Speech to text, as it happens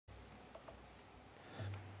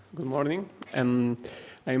Good morning. I am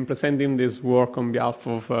presenting this work on behalf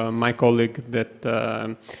of my colleague that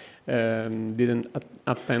didn't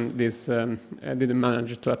attend this, didn't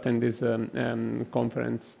manage to attend this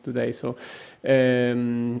conference today. So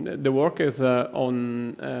the work is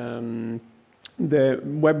on the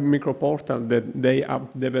web microportal that they have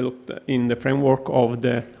developed in the framework of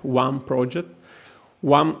the ONE project.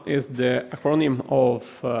 ONE is the acronym of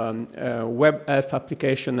Web Health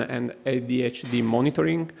Application and ADHD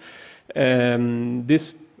Monitoring.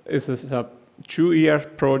 This is a 2-year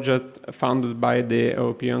project funded by the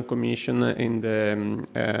European Commission in the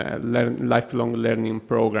Lifelong Learning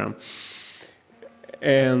Program.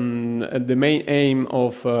 And the main aim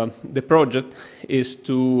of the project is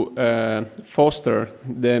to foster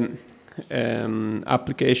the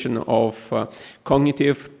application of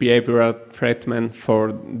cognitive behavioral treatment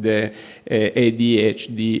for the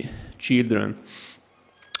ADHD children.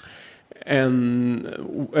 And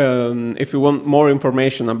if you want more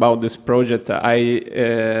information about this project,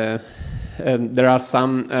 there are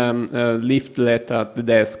some leaflet at the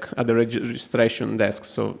desk, at the registration desk,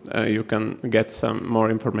 so you can get some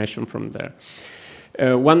more information from there.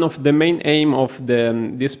 One of the main aim of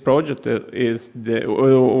this project is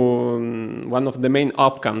one of the main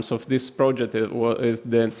outcomes of this project is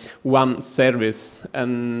the ONE service,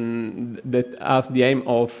 and that has the aim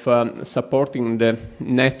of supporting the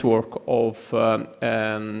network of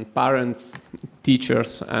parents,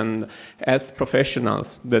 teachers, and health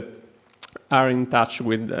professionals that are in touch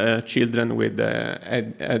with children with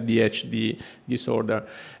ADHD disorder.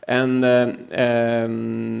 And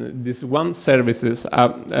these ONE services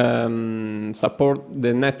support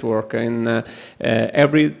the network in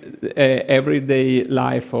everyday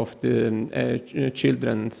life of the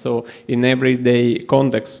children. So in everyday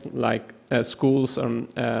context, like schools or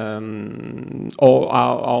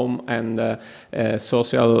home and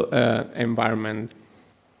social environment.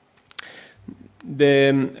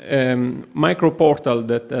 The microportal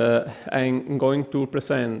that I'm going to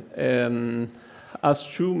present has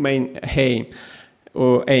two main aims.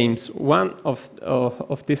 One of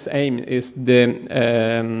this aim is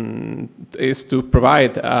to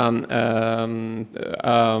provide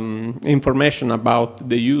information about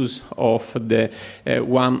the use of the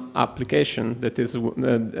ONE application that is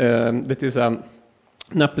an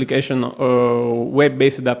application,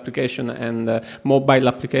 web-based application and mobile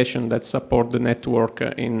application that support the network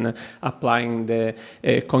in applying the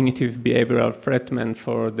cognitive behavioral treatment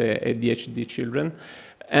for the ADHD children.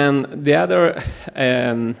 And the other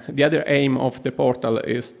aim of the portal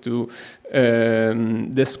is to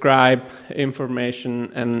describe information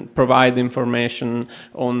and provide information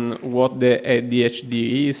on what the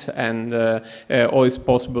ADHD is and how it's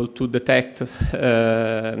possible to detect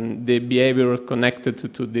the behavior connected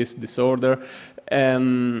to this disorder.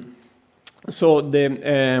 So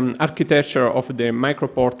the architecture of the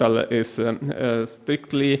microportal is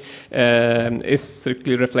strictly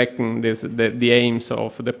reflecting the aims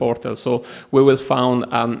of the portal. So we will find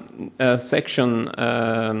a section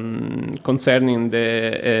concerning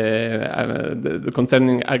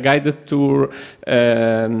concerning a guided tour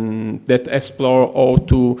that explore how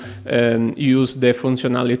to use the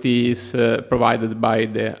functionalities provided by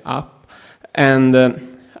the app, and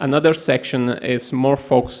another section is more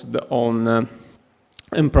focused on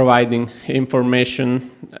providing information.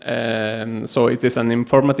 So it is an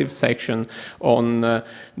informative section on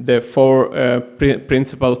the 4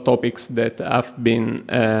 principal topics that have been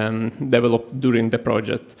developed during the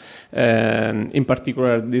project. In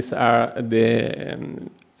particular, these are the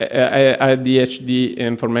ADHD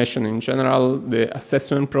information in general, the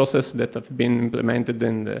assessment process that have been implemented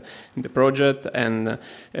in the project, and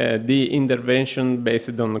the intervention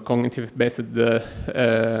based on cognitive-based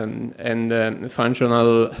and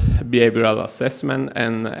functional behavioral assessment,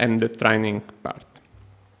 and the training part.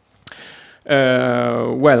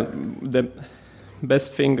 Well, the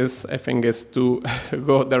best thing is, I think, is to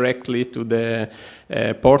go directly to the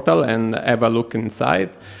portal and have a look inside.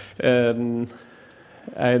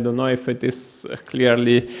 I don't know if it is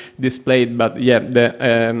clearly displayed, but yeah, the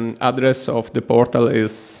address of the portal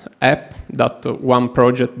is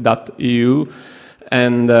app.oneproject.eu,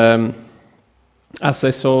 and as I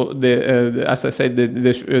said,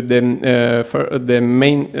 the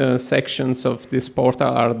main sections of this portal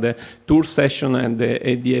are the tour session and the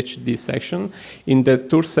ADHD section. In the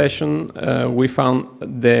tour session, we found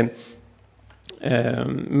the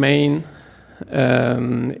main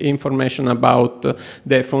information about the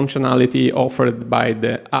functionality offered by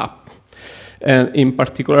the app. And in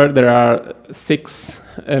particular, there are 6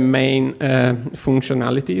 main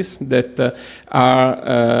functionalities that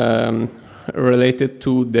are related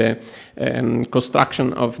to the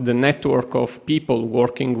construction of the network of people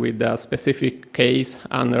working with a specific case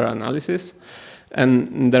under analysis.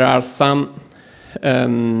 And there are some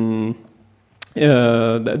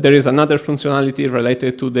there is another functionality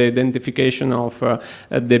related to the identification of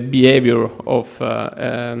the behavior of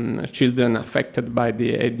children affected by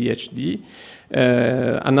the ADHD.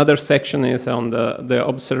 Another section is on the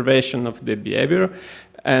observation of the behavior.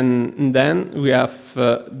 And then we have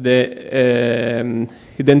the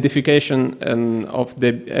identification of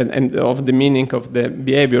the meaning of the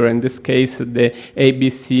behavior. In this case, the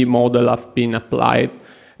ABC model has been applied.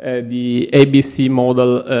 The ABC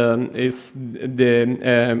model is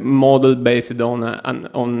the model based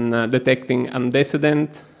on detecting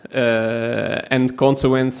antecedent and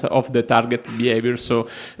consequence of the target behavior. So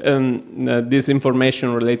this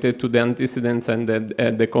information related to the antecedents and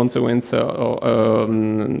the consequence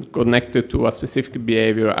connected to a specific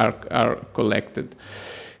behavior are collected.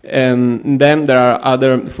 And then there are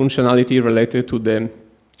other functionality related to the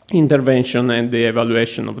intervention and the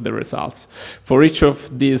evaluation of the results. For each of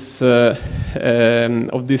these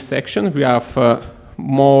sections, we have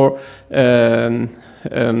more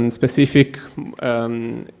specific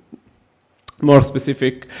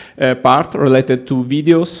part related to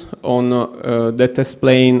videos on that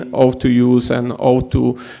explain how to use and how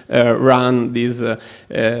to run these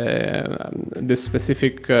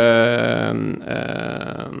specific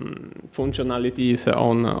functionalities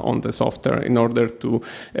on the software in order to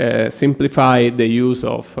simplify the use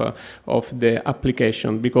of the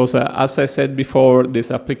application. Because as I said before,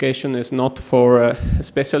 this application is not for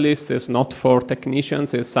specialists, it's not for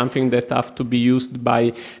technicians, it's something that have to be used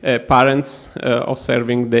by parents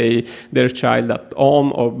observing their child at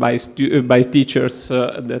home, or by teachers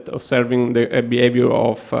that observing the behavior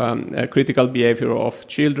of critical behavior of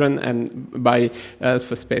children, and by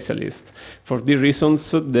health specialists. For these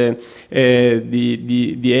reasons, the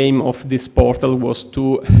aim of this portal was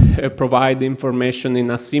to provide information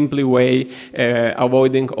in a simple way,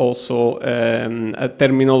 avoiding also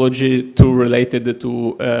terminology too related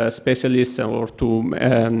to specialists or to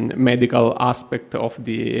medical aspect of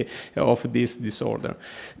this disorder.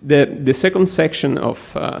 The second section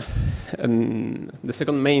of the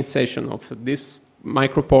second main session of this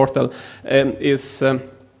microportal is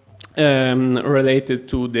related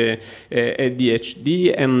to the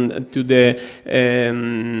ADHD and to the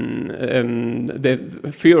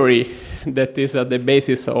theory that is at the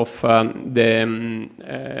basis of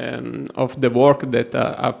the work that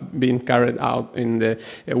have been carried out in the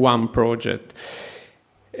one project.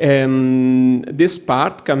 This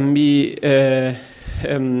part can be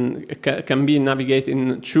navigated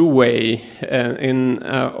in two ways, in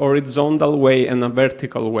a horizontal way and a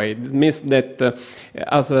vertical way. It means that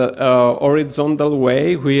as a horizontal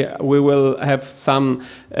way, we will have some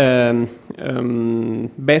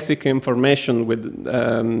basic information with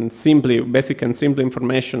basic and simple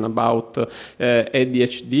information about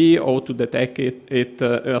ADHD, how to detect it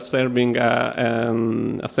observing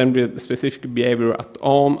specific behavior at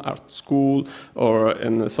home, at school, or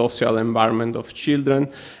in the social environment of children.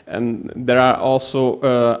 And there are also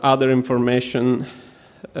other information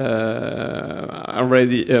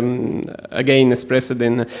already again expressed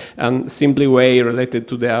in a simple way related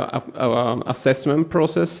to the assessment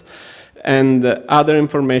process, and other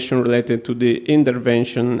information related to the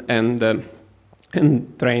intervention and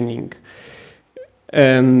training.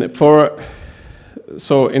 And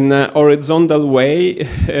so in a horizontal way,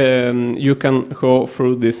 you can go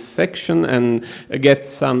through this section and get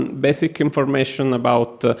some basic information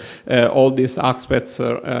about all these aspects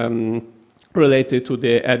related to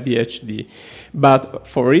the ADHD. But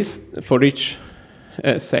for each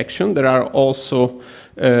section, there are also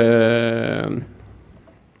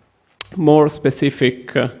more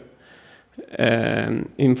specific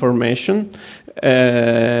information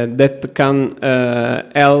that can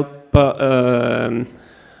help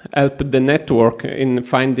the network in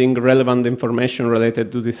finding relevant information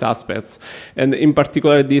related to these aspects. And in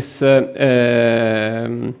particular, this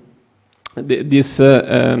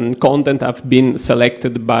content have been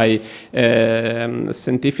selected by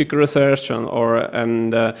scientific research or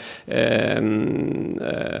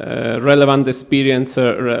relevant experience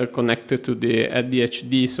connected to the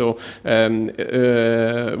ADHD. So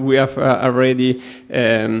we have already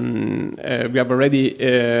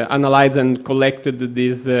analyzed and collected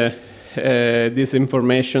this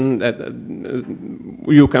information. That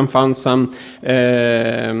you can find some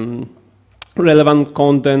relevant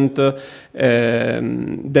content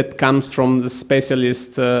that comes from the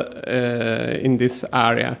specialists in this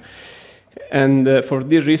area. And for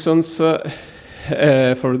these reasons,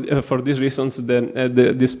 for these reasons,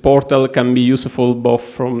 this portal can be useful both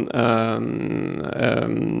from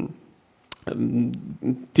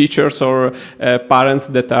teachers or parents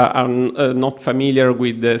that are not familiar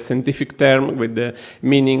with the scientific term, with the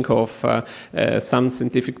meaning of some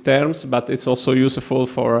scientific terms, but it's also useful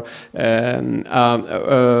for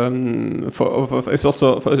it's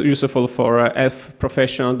also useful for health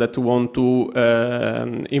professionals that want to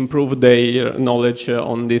improve their knowledge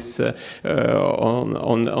on this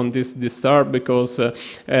on this disturb, because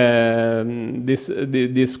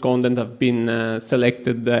this content have been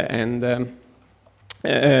selected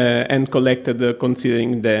and collected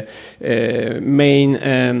considering the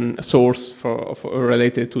main source for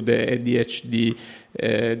related to the ADHD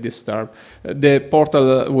disturb. The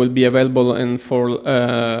portal will be available in 4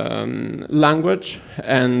 language,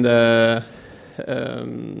 and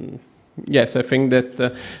yes, I think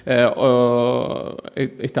that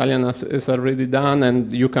Italian is already done,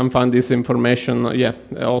 and you can find this information,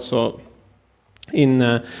 also in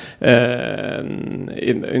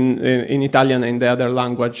Italian and the other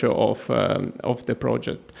language of the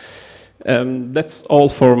project. That's all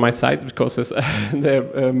for my side, because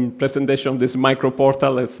the presentation of this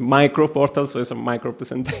microportal is microportal, so it's a micro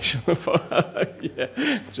presentation for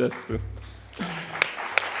just to.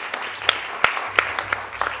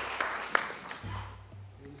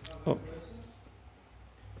 Oh.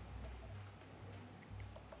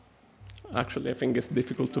 Actually, I think it's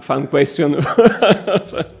difficult to find question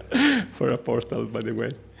for a portal, by the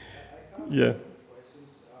way. Yeah. Questions.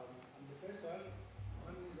 The first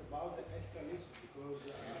one is about the ethical issues,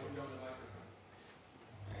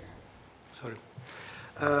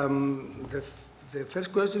 because the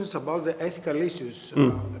first question is about the ethical issues,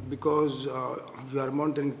 because you are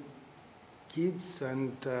monitoring kids,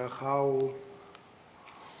 and how.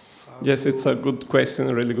 Yes, it's a good question,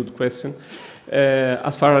 a really good question.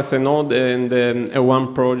 As far as I know, in the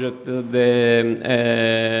one project, the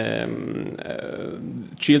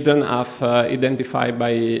children have identified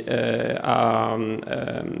by,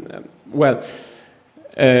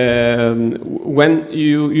 when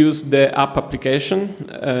you use the app application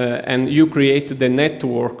and you create the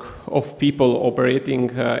network of people operating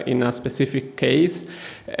in a specific case,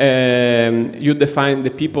 you define the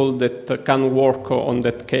people that can work on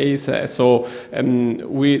that case. So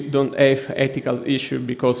we don't have ethical issue,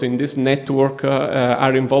 because in this network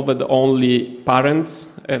are involved only parents,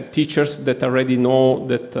 teachers that already know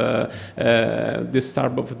that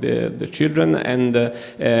disturb of the children, and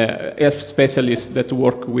health specialists that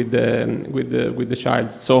work with the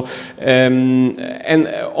child. So and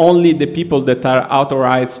only the people that are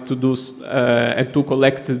authorized to do and to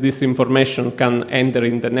collect this information can enter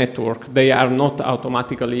in the network. They are not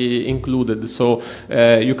automatically included. So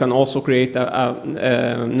you can also create a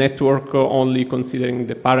network only considering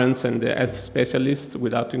the parents and the health specialists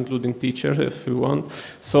without including teachers if you want.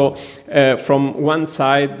 So from one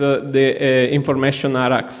side, the information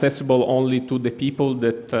are accessible only to the people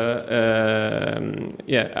that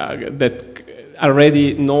that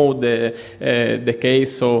already know the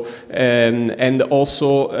case. So and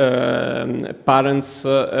also parents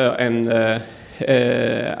and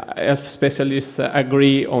health specialists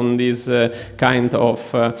agree on this kind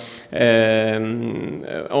of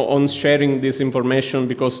on sharing this information,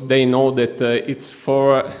 because they know that it's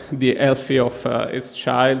for the health of its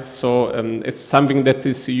child. So it's something that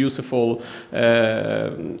is useful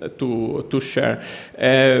to share.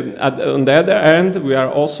 On the other hand, we are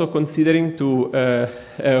also considering to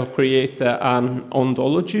create an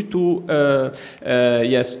ontology to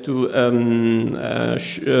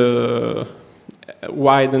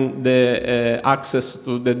widen the access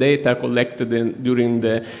to the data collected during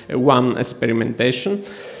the one experimentation.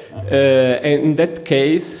 In that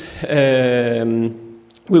case,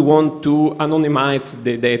 we want to anonymize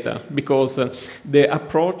the data, because the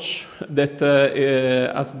approach that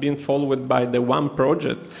has been followed by the one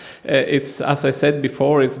project, it's, as I said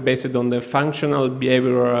before, is based on the functional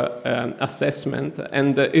behavioral assessment,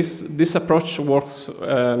 and this approach works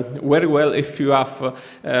very well if you have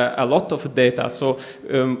a lot of data. So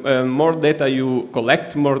more data you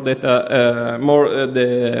collect, more data, more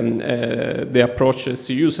the approach is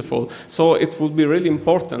useful. So it would be really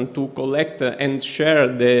important to collect and share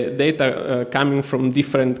the data coming from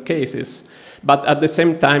different cases. But at the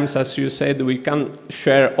same time, as you said, we can't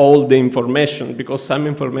share all the information, because some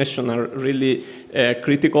information are really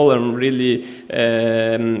critical and really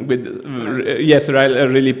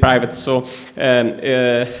really private. So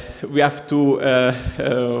we have to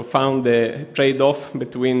find the trade-off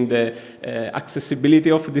between the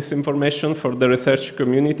accessibility of this information for the research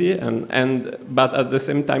community, but at the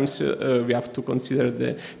same time we have to consider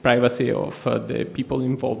the privacy of the people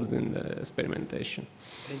involved in the experimentation.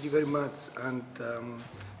 Thank you very much, and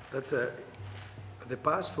that's the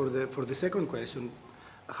pass for the second question.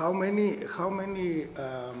 How many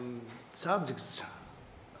subjects?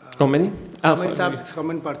 How many? How many subjects? How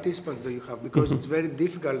many participants do you have? Because it's very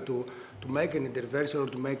difficult to make an intervention or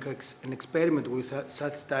to make an experiment with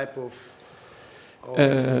such type of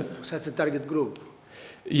such a target group.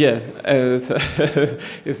 Yeah,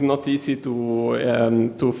 it's not easy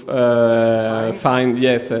to find.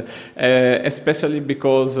 Yes, especially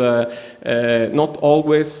because not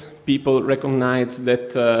always people recognize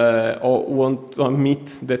that or want to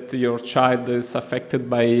admit that your child is affected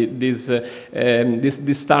by this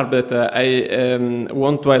disturb. That I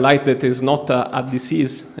want to highlight that it's not a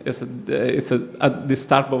disease; it's a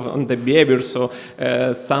disturb on the behavior. So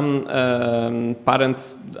some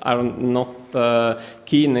parents are not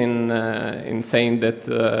keen in saying that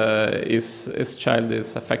his child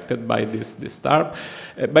is affected by this disturb.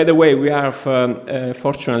 By the way, we have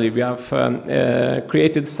fortunately we have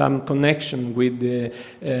created some connection with the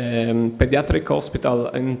pediatric hospital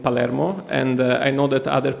in Palermo, and I know that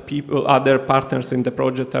other partners in the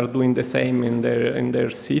project are doing the same in their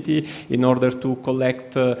city in order to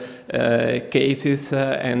collect cases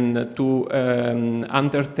and to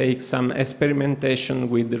undertake some experimentation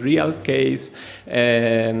with the real case,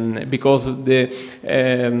 because the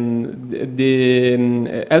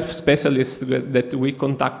health specialists that we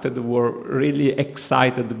contacted were really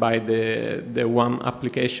excited by the one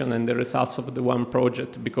application and the results of the one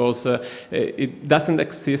project, because it doesn't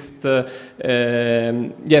exist.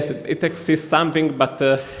 Yes, it exists something, but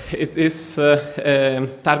it is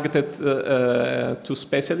targeted to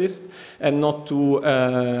specialists and not to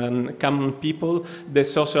common people. The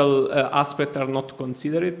social aspects are not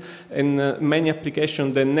considered. In many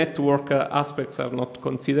applications, the network aspects are not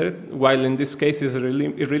considered, while in this case is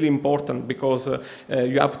really important, because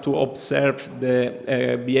you have to observe the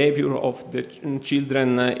behavior of the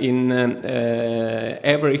children in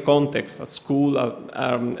every context, at school,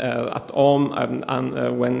 at home,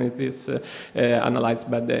 and when it is analyzed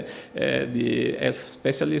by the health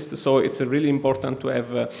specialist. So it's really important to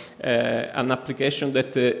have an application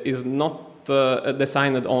that is not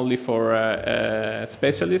designed only for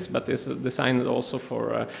specialists, but is designed also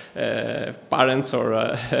for parents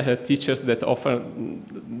or teachers that often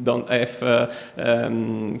don't have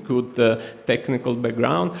good technical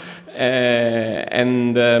background,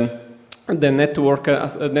 and the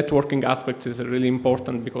networking aspect is really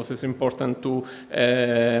important, because it's important to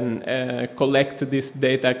collect this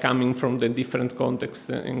data coming from the different contexts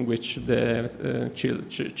in which the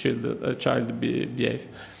child behave.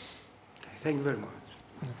 Thank you very much.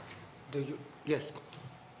 Yes.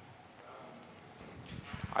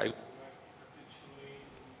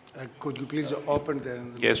 Could you please open the...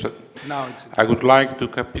 Yes, now it's... I would like to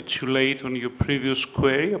capitulate on your previous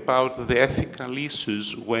query about the ethical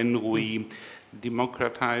issues when we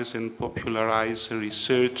democratize and popularize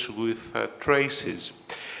research with traces.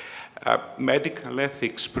 Medical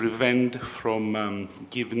ethics prevent from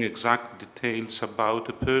giving exact details about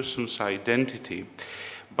a person's identity.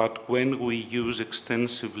 But when we use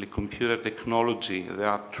extensively computer technology, there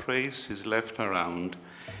are traces left around,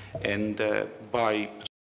 and by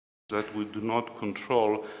that we do not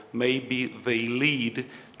control, maybe they lead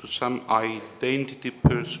to some identity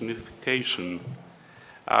personification.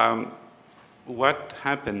 What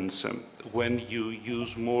happens when you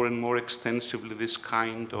use more and more extensively this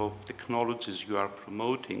kind of technologies you are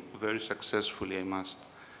promoting, very successfully, I must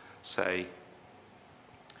say?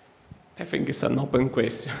 I think it's an open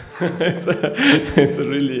question. It's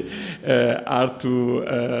really hard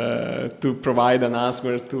to provide an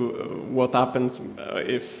answer to what happens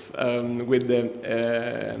if with the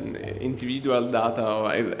individual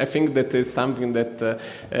data. I think that is something that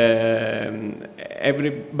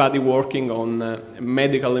everybody working on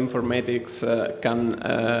medical informatics can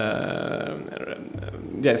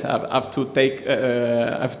yes have to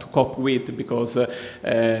cope with, because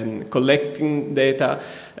collecting data.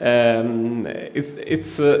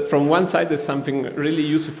 It's from one side is something really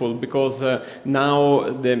useful, because now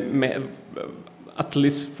at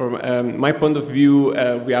least from my point of view,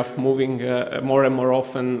 we are moving more and more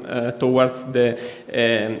often towards the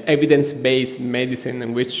evidence-based medicine,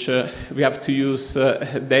 in which we have to use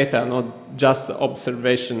data, not just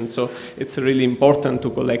observation. So it's really important to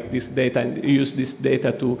collect this data and use this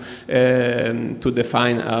data to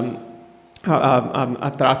define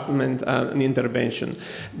a treatment, an intervention.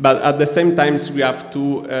 But at the same time, we have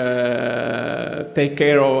to take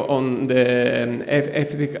care of on the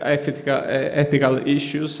ethical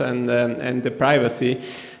issues and the privacy.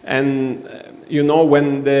 And you know,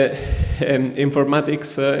 when the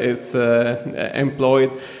informatics is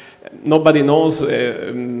employed, nobody knows.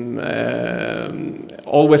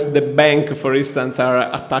 Always the bank, for instance, are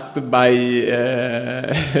attacked by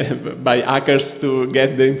by hackers to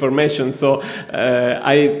get the information. So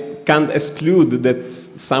I can't exclude that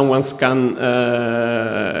someone can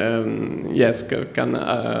can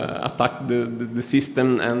attack the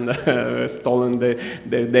system and stolen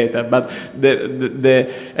their data. But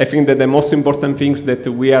I think that the most important things that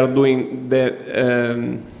we are doing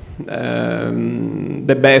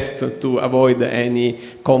the best to avoid any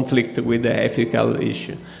conflict with the ethical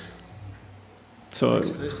issue. So,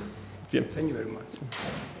 yeah. Thank you very much.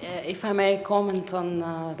 If I may comment on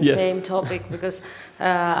the same topic, because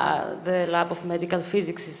the Lab of Medical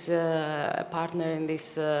Physics is a partner in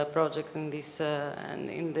this project, in this and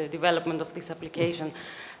in the development of this application.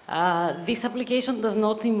 This application does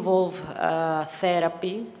not involve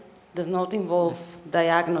therapy, does not involve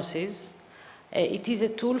diagnosis. It is a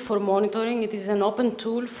tool for monitoring. It is an open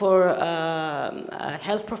tool for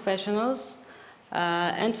health professionals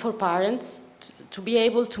and for parents to be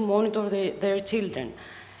able to monitor their children.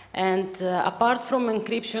 And apart from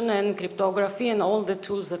encryption and cryptography and all the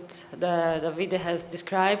tools that Davide has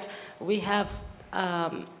described, we have,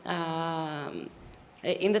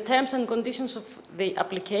 in the terms and conditions of the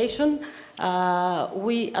application,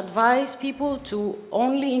 we advise people to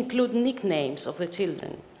only include nicknames of the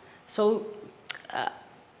children. So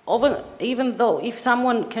even though if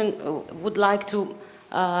someone would like to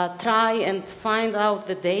try and find out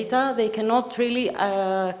the data, they cannot really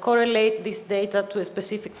correlate this data to a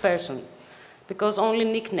specific person, because only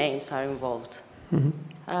nicknames are involved. Mm-hmm.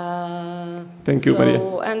 Thank you, Maria.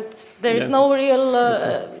 And there is no real,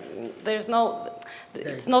 it's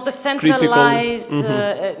not a centralized,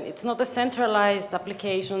 it's not a centralized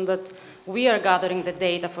application that we are gathering the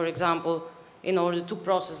data, for example, in order to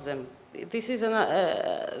process them. This is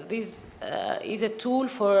a tool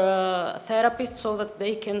for therapists so that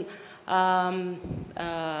they can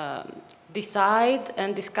decide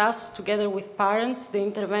and discuss together with parents the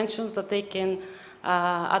interventions that they can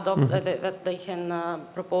adopt, that they can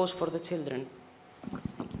propose for the children.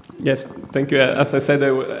 Yes, thank you. As I said,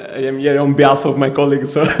 I am here on behalf of my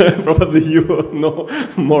colleagues, so probably you know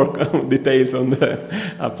more details on the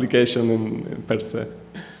application per se.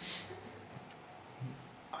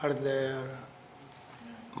 Are there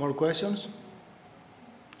more questions?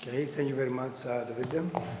 Okay, thank you very much, Davide.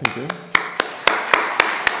 Thank you.